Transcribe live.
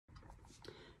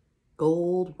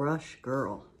Gold Rush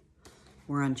Girl.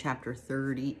 We're on chapter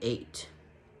 38.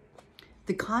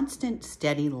 The constant,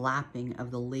 steady lapping of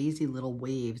the lazy little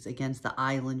waves against the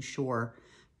island shore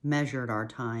measured our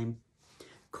time.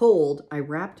 Cold, I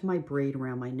wrapped my braid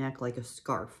around my neck like a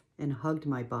scarf and hugged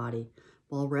my body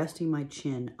while resting my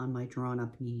chin on my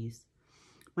drawn-up knees.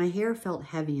 My hair felt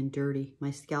heavy and dirty.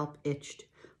 My scalp itched.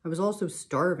 I was also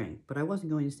starving, but I wasn't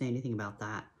going to say anything about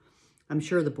that. I'm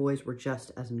sure the boys were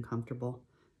just as uncomfortable.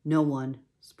 No one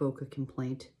spoke a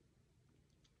complaint.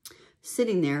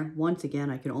 Sitting there, once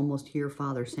again, I could almost hear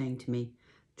Father saying to me,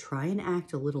 "Try and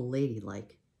act a little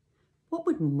ladylike." What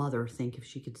would Mother think if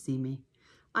she could see me?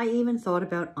 I even thought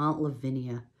about Aunt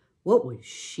Lavinia. What would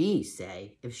she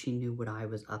say if she knew what I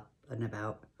was up and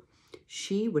about?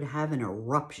 She would have an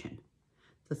eruption.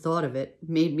 The thought of it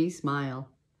made me smile.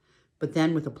 But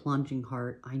then with a plunging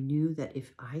heart, I knew that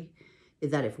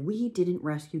if we didn't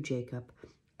rescue Jacob,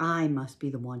 I must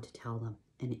be the one to tell them,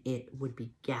 and it would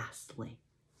be ghastly.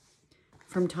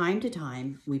 From time to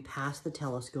time, we passed the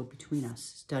telescope between us,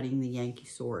 studying the Yankee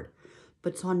sword,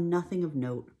 but saw nothing of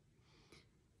note.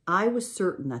 I was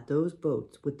certain that those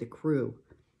boats with the crew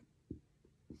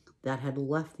that had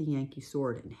left the Yankee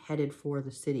sword and headed for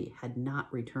the city had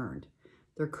not returned.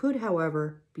 There could,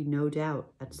 however, be no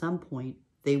doubt at some point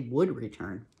they would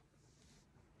return.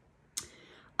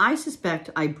 I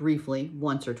suspect I briefly,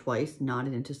 once or twice,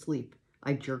 nodded into sleep.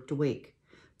 I jerked awake.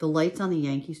 The lights on the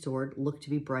Yankee sword looked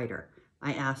to be brighter.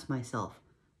 I asked myself,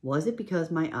 was it because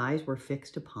my eyes were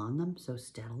fixed upon them so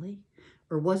steadily?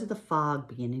 Or was it the fog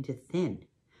beginning to thin?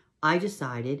 I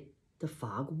decided the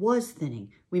fog was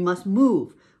thinning. We must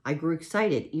move. I grew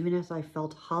excited, even as I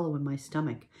felt hollow in my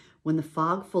stomach. When the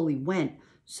fog fully went,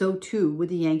 so too would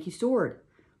the Yankee sword.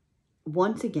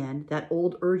 Once again, that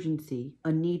old urgency,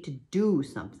 a need to do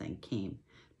something, came.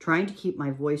 Trying to keep my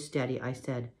voice steady, I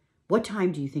said, "What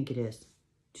time do you think it is?"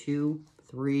 2,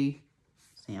 3,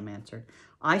 Sam answered.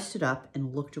 I stood up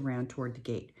and looked around toward the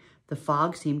gate. The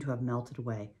fog seemed to have melted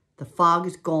away. "The fog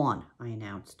is gone," I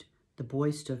announced. The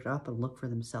boys stood up and looked for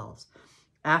themselves.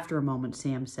 After a moment,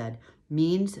 Sam said,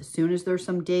 "Means as soon as there's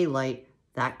some daylight,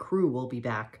 that crew will be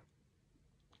back."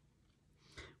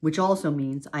 Which also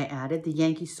means, I added, the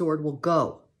Yankee sword will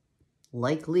go.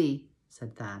 "Likely,"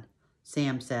 said Thad.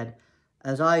 Sam said,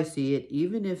 "As I see it,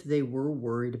 even if they were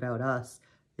worried about us,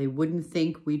 they wouldn't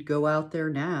think we'd go out there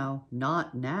now.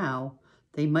 Not now.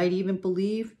 They might even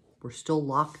believe we're still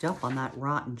locked up on that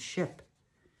rotten ship."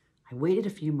 I waited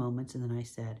a few moments and then I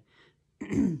said,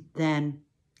 "Then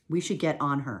we should get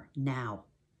on her now."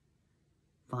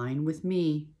 "Fine with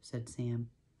me," said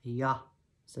Sam. "Yeah,"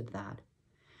 said Thad.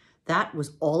 That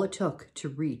was all it took to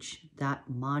reach that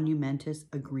monumentous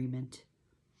agreement.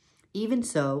 Even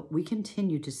so, we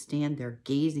continued to stand there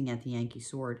gazing at the Yankee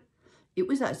sword. It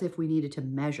was as if we needed to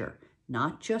measure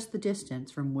not just the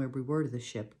distance from where we were to the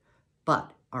ship,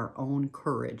 but our own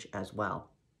courage as well.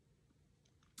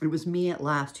 It was me at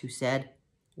last who said,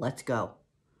 "Let's go."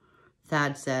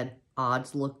 Thad said,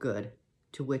 "Odds look good,"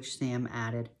 to which Sam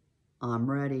added, "I'm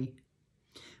ready."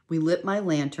 We lit my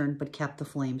lantern, but kept the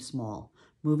flame small.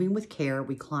 Moving with care,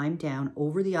 we climbed down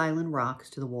over the island rocks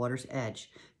to the water's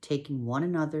edge, taking one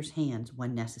another's hands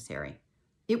when necessary.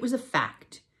 It was a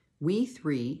fact. We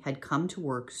three had come to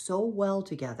work so well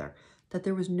together that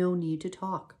there was no need to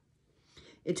talk.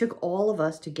 It took all of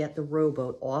us to get the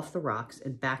rowboat off the rocks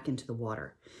and back into the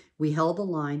water. We held the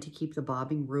line to keep the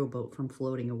bobbing rowboat from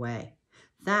floating away.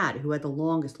 Thad, who had the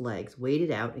longest legs,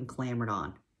 waded out and clambered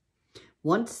on.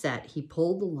 Once set, he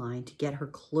pulled the line to get her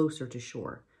closer to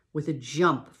shore. With a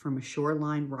jump from a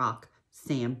shoreline rock,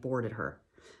 Sam boarded her.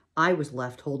 I was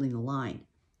left holding the line.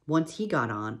 Once he got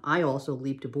on, I also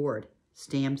leaped aboard,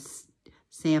 Sam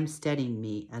steadying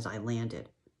me as I landed.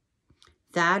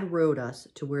 Thad rowed us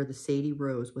to where the Sadie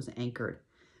Rose was anchored.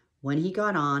 When he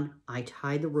got on, I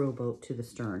tied the rowboat to the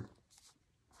stern.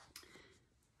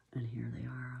 And here they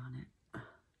are on it.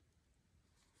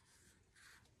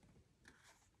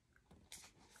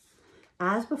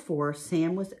 As before,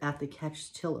 Sam was at the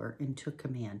ketch tiller and took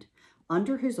command.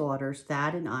 Under his orders,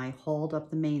 Thad and I hauled up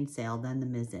the mainsail, then the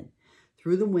mizzen.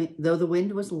 Though the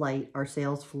wind was light, our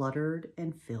sails fluttered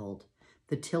and filled.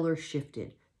 The tiller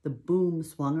shifted, the boom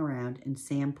swung around, and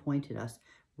Sam pointed us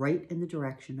right in the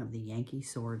direction of the Yankee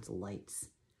sword's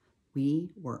lights.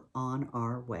 We were on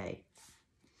our way.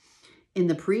 In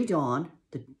the pre-dawn,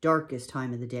 the darkest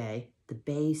time of the day, the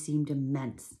bay seemed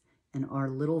immense and our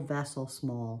little vessel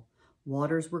small.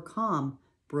 Waters were calm,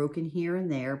 broken here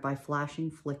and there by flashing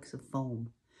flicks of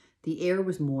foam. The air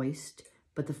was moist,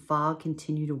 but the fog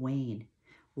continued to wane.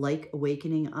 Like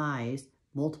awakening eyes,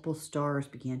 multiple stars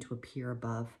began to appear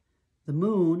above. The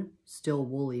moon, still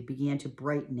woolly, began to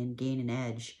brighten and gain an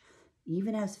edge,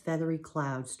 even as feathery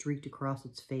clouds streaked across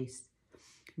its face.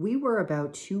 We were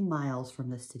about 2 miles from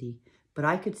the city, but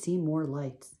I could see more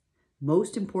lights.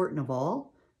 Most important of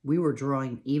all, we were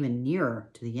drawing even nearer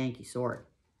to the Yankee Sword.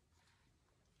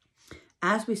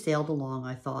 As we sailed along,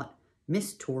 I thought,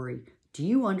 Miss Torrey, do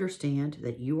you understand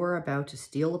that you are about to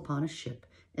steal upon a ship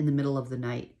in the middle of the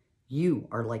night? You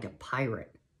are like a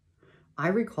pirate. I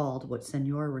recalled what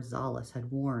Senor Rosales had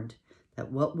warned,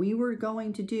 that what we were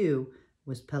going to do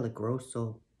was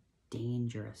peligroso,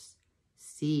 dangerous.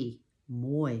 Sí,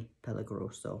 muy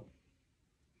peligroso.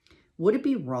 Would it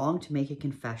be wrong to make a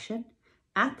confession?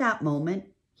 At that moment,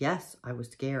 yes, I was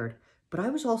scared, but I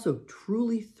was also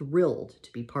truly thrilled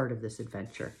to be part of this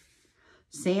adventure.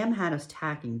 Sam had us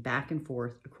tacking back and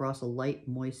forth across a light,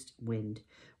 moist wind,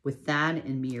 with Thad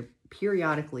and me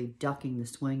periodically ducking the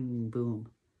swinging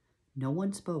boom. No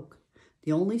one spoke.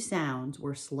 The only sounds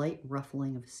were a slight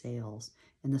ruffling of sails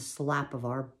and the slap of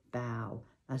our bow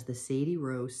as the Sadie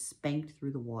Rose spanked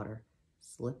through the water.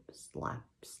 Slip, slap,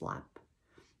 slap.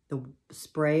 The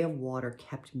spray of water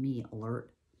kept me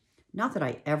alert. Not that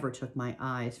I ever took my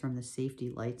eyes from the safety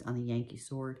lights on the Yankee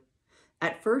Sword.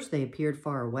 At first they appeared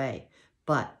far away,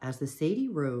 but as the Sadie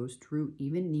Rose drew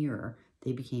even nearer,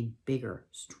 they became bigger,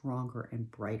 stronger,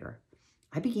 and brighter.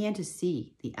 I began to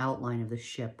see the outline of the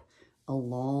ship, a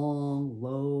long,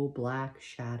 low black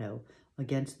shadow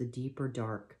against the deeper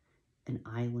dark, an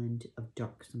island of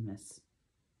darksomeness.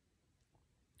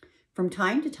 From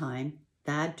time to time,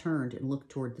 Thad turned and looked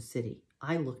toward the city.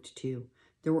 I looked too.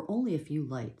 There were only a few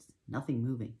lights, nothing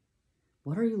moving.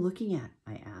 What are you looking at?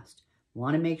 I asked.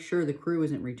 Want to make sure the crew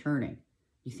isn't returning.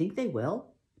 You think they will?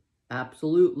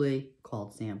 Absolutely,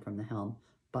 called Sam from the helm,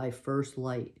 by first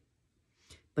light.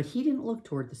 But he didn't look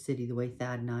toward the city the way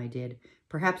Thad and I did.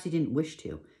 Perhaps he didn't wish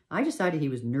to. I decided he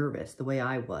was nervous the way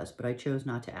I was, but I chose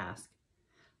not to ask.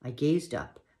 I gazed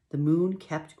up. The moon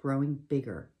kept growing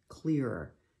bigger,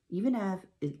 clearer, even as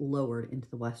it lowered into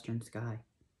the western sky.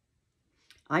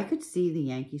 I could see the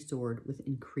Yankee Sword with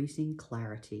increasing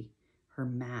clarity, her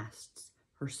masts,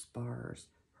 her spars,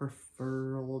 her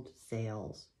furled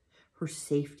sails. Her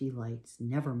safety lights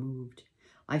never moved.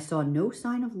 I saw no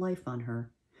sign of life on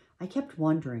her. I kept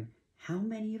wondering how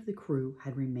many of the crew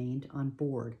had remained on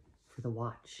board for the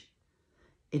watch.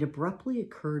 It abruptly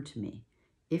occurred to me,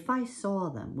 if I saw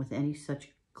them with any such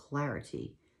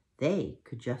clarity, they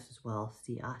could just as well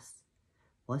see us.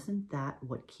 Wasn't that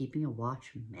what keeping a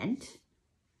watch meant?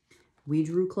 We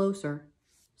drew closer.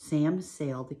 Sam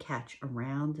sailed the ketch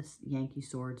around the Yankee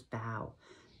Sword's bow,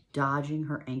 dodging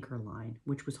her anchor line,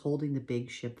 which was holding the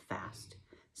big ship fast.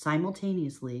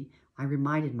 Simultaneously, I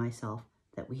reminded myself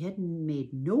that we had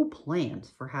made no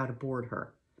plans for how to board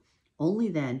her. Only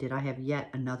then did I have yet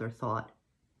another thought.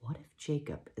 What if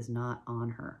Jacob is not on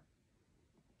her?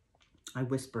 I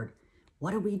whispered,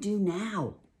 what do we do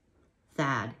now?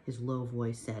 Thad, his low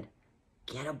voice, said,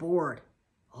 get aboard.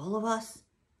 All of us?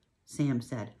 Sam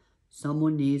said,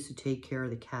 someone needs to take care of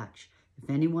the catch. If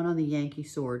anyone on the Yankee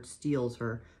Sword steals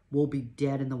her, we'll be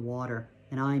dead in the water,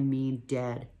 and I mean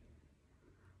dead.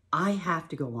 I have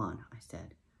to go on, I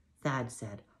said. Thad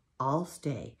said, I'll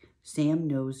stay. Sam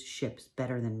knows ships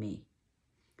better than me.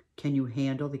 Can you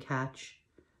handle the catch?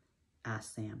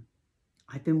 Asked Sam.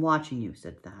 I've been watching you,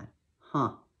 said Thad.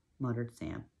 Huh, muttered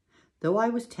Sam. Though I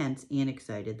was tense and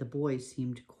excited, the boys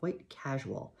seemed quite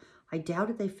casual. I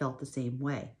doubted they felt the same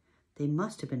way. They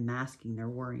must have been masking their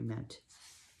worriment.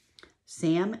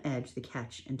 Sam edged the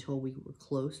catch until we were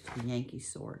close to the Yankee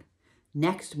Sword.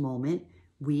 Next moment,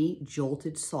 we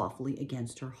jolted softly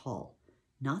against her hull.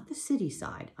 Not the city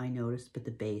side, I noticed, but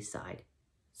the bay side.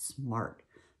 Smart.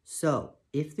 So,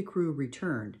 if the crew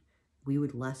returned, we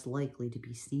would less likely to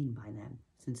be seen by them,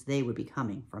 since they would be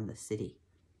coming from the city.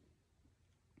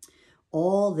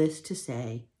 All this to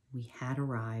say, we had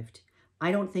arrived.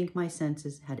 I don't think my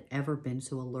senses had ever been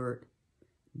so alert.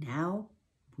 Now,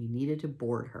 we needed to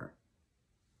board her.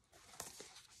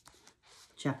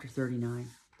 Chapter 39.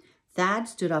 Thad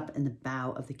stood up in the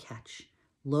bow of the ketch,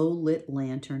 low-lit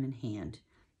lantern in hand,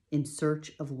 in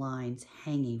search of lines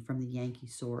hanging from the Yankee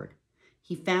Sword.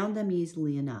 He found them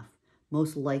easily enough,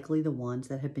 most likely the ones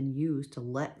that had been used to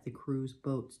let the crew's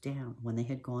boats down when they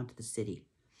had gone to the city.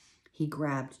 He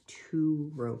grabbed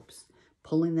 2 ropes,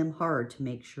 pulling them hard to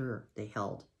make sure they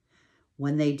held.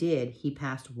 When they did, he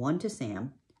passed one to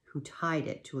Sam, who tied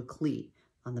it to a cleat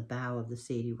on the bow of the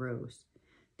Sadie Rose.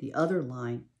 The other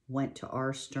line went to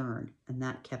our stern, and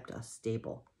that kept us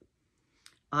stable.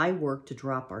 I worked to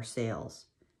drop our sails.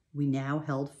 We now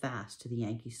held fast to the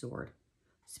Yankee Sword.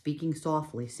 Speaking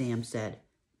softly, Sam said,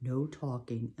 "No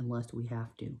talking unless we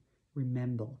have to.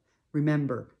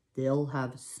 Remember, they'll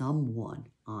have someone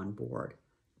on board,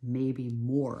 maybe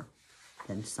more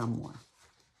than someone.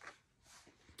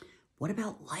 What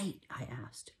about light? I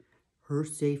asked. Her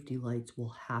safety lights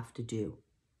will have to do.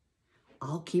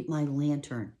 I'll keep my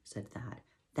lantern, said Thad.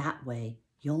 That way,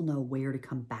 you'll know where to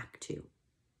come back to.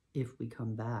 If we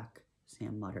come back,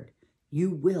 Sam muttered. You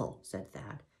will, said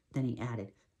Thad. Then he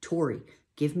added, Tori,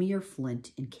 give me your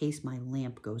flint in case my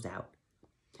lamp goes out.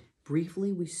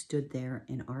 Briefly, we stood there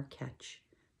in our ketch,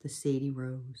 the Sadie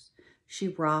Rose. She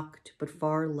rocked, but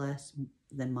far less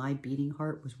than my beating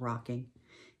heart was rocking.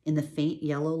 In the faint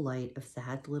yellow light of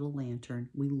Thad's little lantern,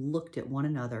 we looked at one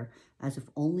another as if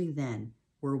only then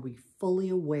were we fully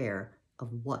aware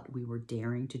of what we were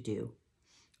daring to do.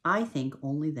 I think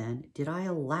only then did I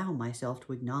allow myself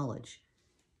to acknowledge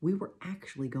we were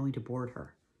actually going to board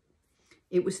her.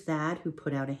 It was Thad who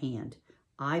put out a hand.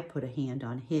 I put a hand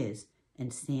on his,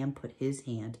 and Sam put his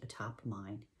hand atop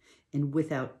mine. And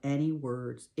without any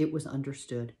words, it was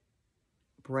understood.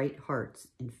 Bright hearts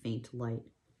and faint light.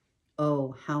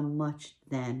 Oh, how much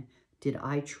then did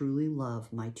I truly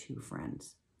love my two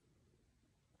friends.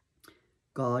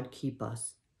 God keep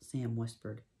us, Sam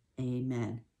whispered.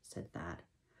 Amen, said Thad.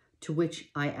 To which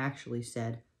I actually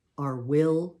said, our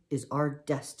will is our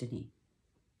destiny.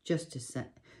 Just to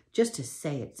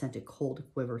say it sent a cold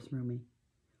quiver through me.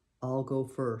 I'll go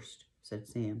first, said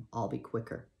Sam. I'll be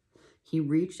quicker. He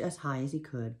reached as high as he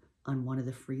could on one of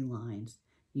the free lines.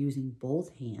 Using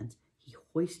both hands, he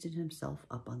hoisted himself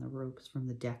up on the ropes from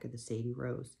the deck of the Sadie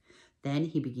Rose. Then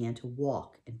he began to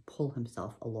walk and pull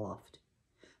himself aloft.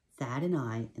 Thad and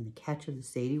I, in the ketch of the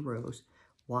Sadie Rose,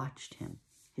 watched him,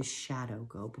 his shadow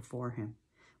go before him.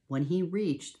 When he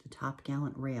reached the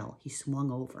topgallant rail, he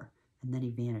swung over, and then he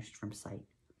vanished from sight.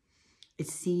 It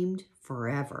seemed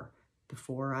forever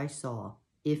before I saw,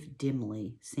 if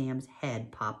dimly, Sam's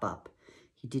head pop up.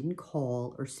 He didn't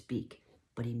call or speak,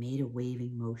 but he made a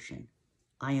waving motion.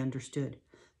 I understood.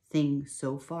 Things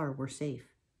so far were safe.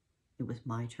 It was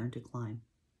my turn to climb.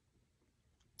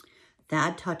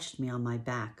 Thad touched me on my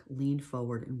back, leaned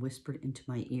forward, and whispered into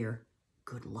my ear,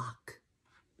 good luck.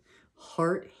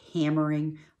 Heart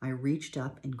hammering, I reached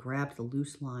up and grabbed the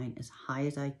loose line as high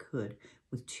as I could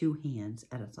with two hands,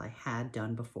 as I had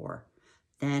done before.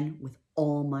 Then, with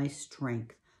all my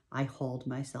strength, I hauled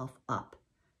myself up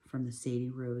from the Sadie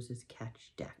Rose's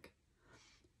ketch deck.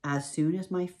 As soon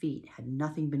as my feet had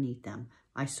nothing beneath them,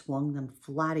 I swung them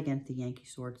flat against the Yankee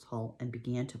Sword's hull and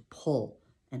began to pull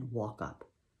and walk up.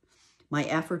 My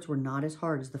efforts were not as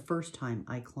hard as the first time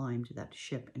I climbed that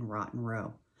ship in Rotten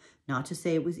Row. Not to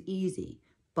say it was easy,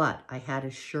 but I had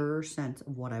a surer sense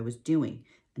of what I was doing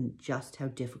and just how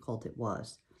difficult it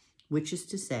was. Which is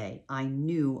to say, I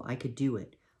knew I could do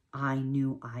it. I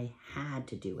knew I had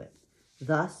to do it.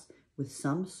 Thus, with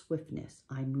some swiftness,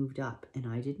 I moved up, and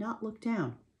I did not look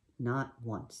down, not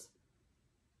once.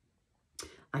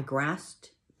 I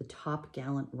grasped the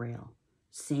topgallant rail.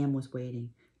 Sam was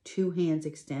waiting. Two hands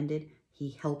extended,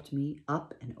 he helped me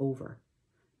up and over.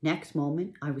 Next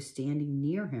moment, I was standing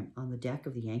near him on the deck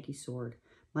of the Yankee Sword,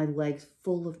 my legs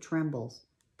full of trembles,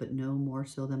 but no more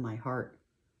so than my heart.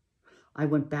 I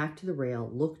went back to the rail,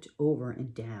 looked over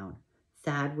and down.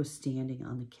 Thad was standing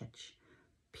on the ketch,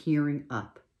 peering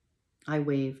up. I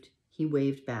waved. He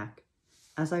waved back.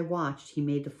 As I watched, he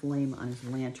made the flame on his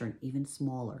lantern even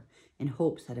smaller, in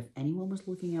hopes that if anyone was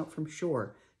looking out from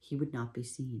shore, he would not be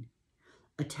seen.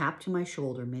 A tap to my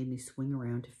shoulder made me swing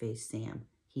around to face Sam.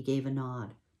 He gave a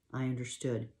nod. I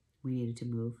understood. We needed to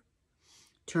move.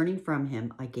 Turning from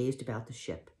him, I gazed about the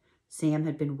ship. Sam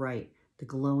had been right. The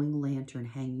glowing lantern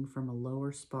hanging from a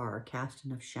lower spar cast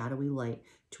enough shadowy light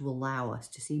to allow us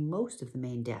to see most of the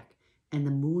main deck, and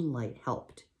the moonlight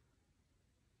helped.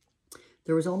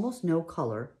 There was almost no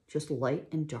color, just light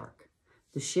and dark.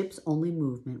 The ship's only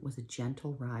movement was a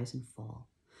gentle rise and fall.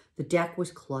 The deck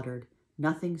was cluttered,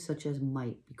 nothing such as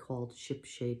might be called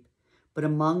ship-shape, but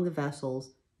among the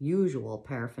vessel's usual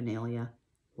paraphernalia,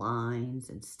 lines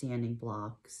and standing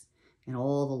blocks, and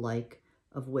all the like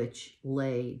of which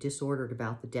lay disordered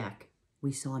about the deck,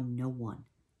 we saw no one,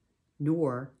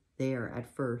 nor there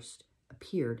at first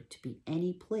appeared to be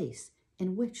any place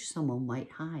in which someone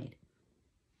might hide.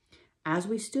 As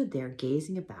we stood there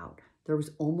gazing about, there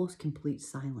was almost complete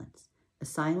silence, a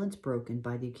silence broken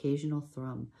by the occasional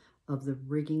thrum of the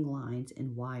rigging lines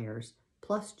and wires,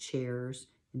 plus chairs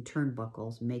and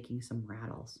turnbuckles making some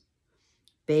rattles.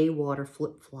 Bay water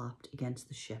flip-flopped against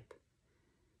the ship.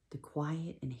 The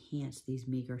quiet enhanced these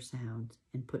meager sounds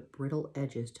and put brittle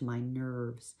edges to my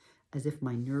nerves, as if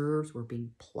my nerves were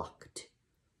being plucked.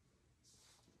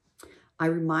 I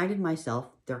reminded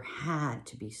myself there had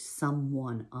to be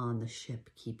someone on the ship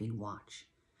keeping watch.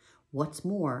 What's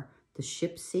more, the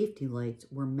ship's safety lights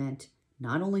were meant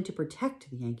not only to protect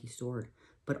the Yankee Sword,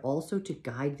 but also to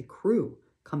guide the crew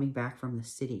coming back from the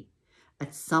city.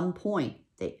 At some point,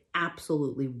 they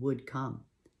absolutely would come.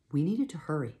 We needed to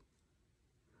hurry.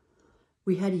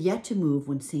 We had yet to move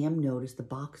when Sam noticed the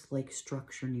box-like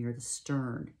structure near the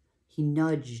stern. He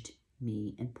nudged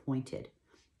me and pointed.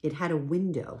 It had a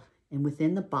window, and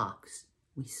within the box,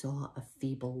 we saw a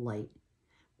feeble light.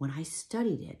 When I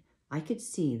studied it, I could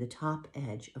see the top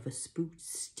edge of a spooked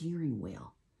steering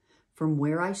wheel. From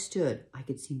where I stood, I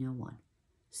could see no one.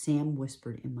 Sam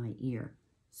whispered in my ear,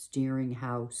 "Steering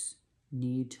house,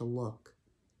 need to look."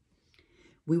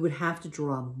 We would have to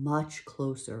draw much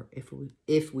closer if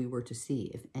we were to see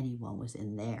if anyone was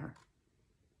in there.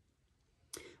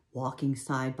 Walking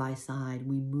side by side,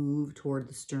 we moved toward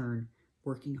the stern,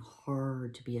 working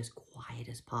hard to be as quiet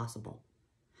as possible.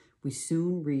 We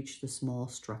soon reached the small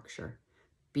structure.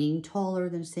 Being taller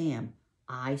than Sam,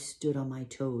 I stood on my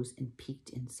toes and peeked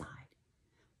inside.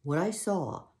 What I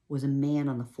saw was a man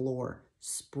on the floor,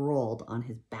 sprawled on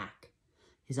his back.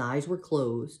 His eyes were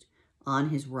closed. On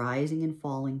his rising and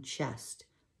falling chest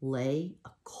lay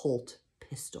a Colt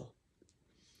pistol.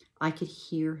 I could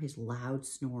hear his loud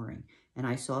snoring, and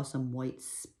I saw some white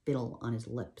spittle on his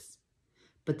lips.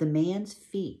 By the man's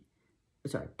feet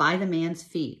was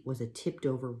a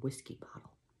tipped-over whiskey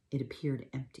bottle. It appeared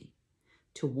empty.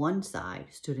 To one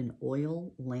side stood an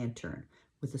oil lantern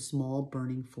with a small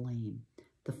burning flame,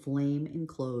 the flame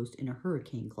enclosed in a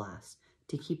hurricane glass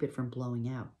to keep it from blowing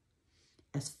out.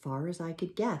 As far as I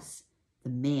could guess, the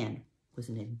man was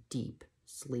in a deep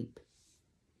sleep.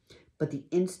 But the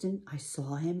instant I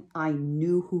saw him, I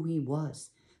knew who he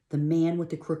was. The man with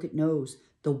the crooked nose,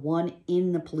 the one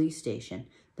in the police station,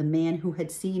 the man who had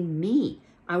seen me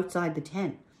outside the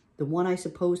tent, the one I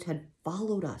supposed had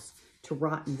followed us to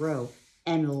Rotten Row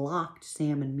and locked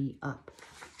Sam and me up.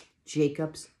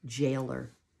 Jacob's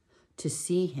jailer. To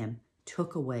see him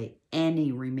took away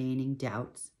any remaining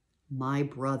doubts. My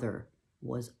brother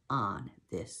was on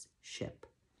this ship.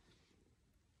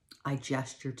 I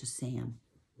gestured to Sam,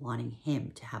 wanting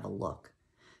him to have a look.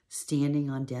 Standing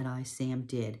on Deadeye, Sam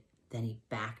did. Then he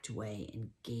backed away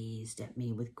and gazed at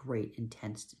me with great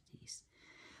intensities.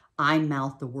 I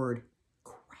mouthed the word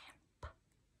cramp.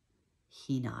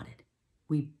 He nodded.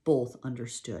 We both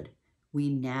understood. We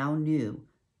now knew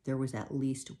there was at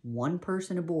least one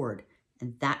person aboard,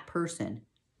 and that person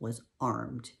was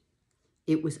armed.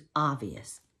 It was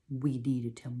obvious we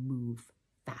needed to move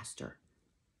faster.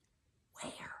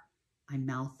 Where? I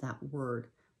mouthed that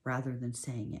word rather than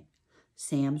saying it.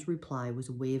 Sam's reply was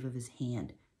a wave of his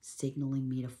hand, signaling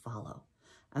me to follow.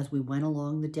 As we went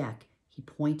along the deck, he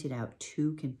pointed out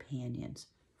two companions,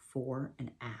 fore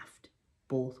and aft.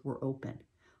 Both were open.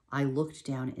 I looked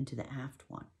down into the aft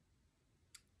one.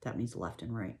 That means left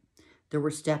and right. There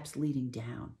were steps leading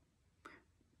down.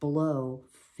 Below,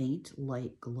 faint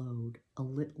light glowed, a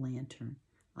lit lantern,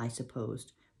 I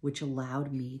supposed, which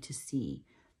allowed me to see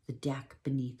the deck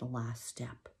beneath the last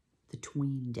step, the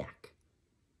 'tween deck.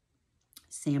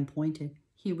 Sam pointed.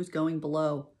 He was going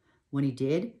below. When he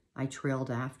did, I trailed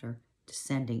after,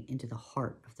 descending into the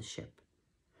heart of the ship.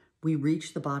 We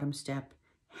reached the bottom step.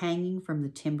 Hanging from the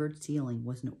timbered ceiling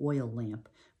was an oil lamp,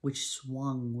 which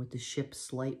swung with the ship's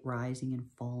slight rising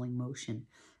and falling motion,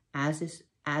 as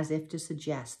if to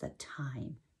suggest that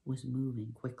time was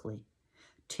moving quickly.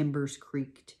 Timbers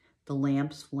creaked. The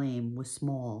lamp's flame was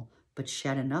small, but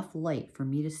shed enough light for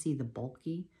me to see the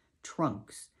bulky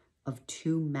trunks of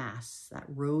two masts that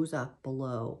rose up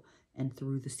below and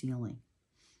through the ceiling.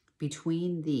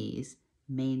 Between these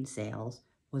mainsails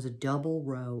was a double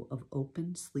row of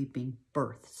open sleeping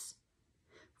berths.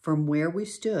 From where we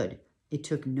stood, it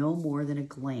took no more than a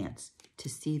glance to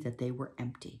see that they were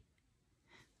empty.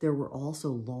 There were also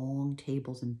long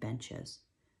tables and benches.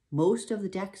 Most of the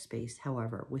deck space,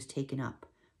 however, was taken up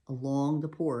along the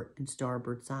port and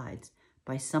starboard sides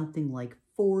by something like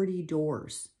 40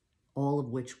 doors, all of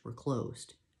which were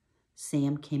closed.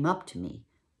 Sam came up to me,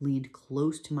 leaned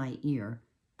close to my ear,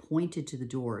 pointed to the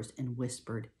doors, and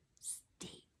whispered,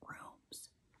 "Staterooms."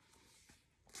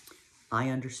 I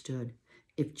understood.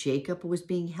 If Jacob was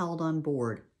being held on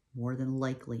board, more than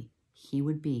likely he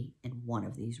would be in one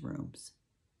of these rooms.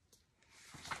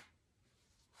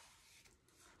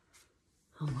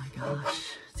 Oh my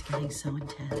gosh, it's getting so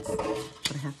intense.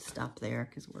 But I have to stop there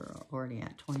because we're already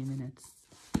at 20 minutes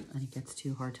and it gets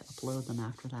too hard to upload them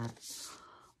after that.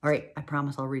 All right, I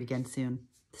promise I'll read again soon.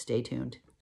 Stay tuned.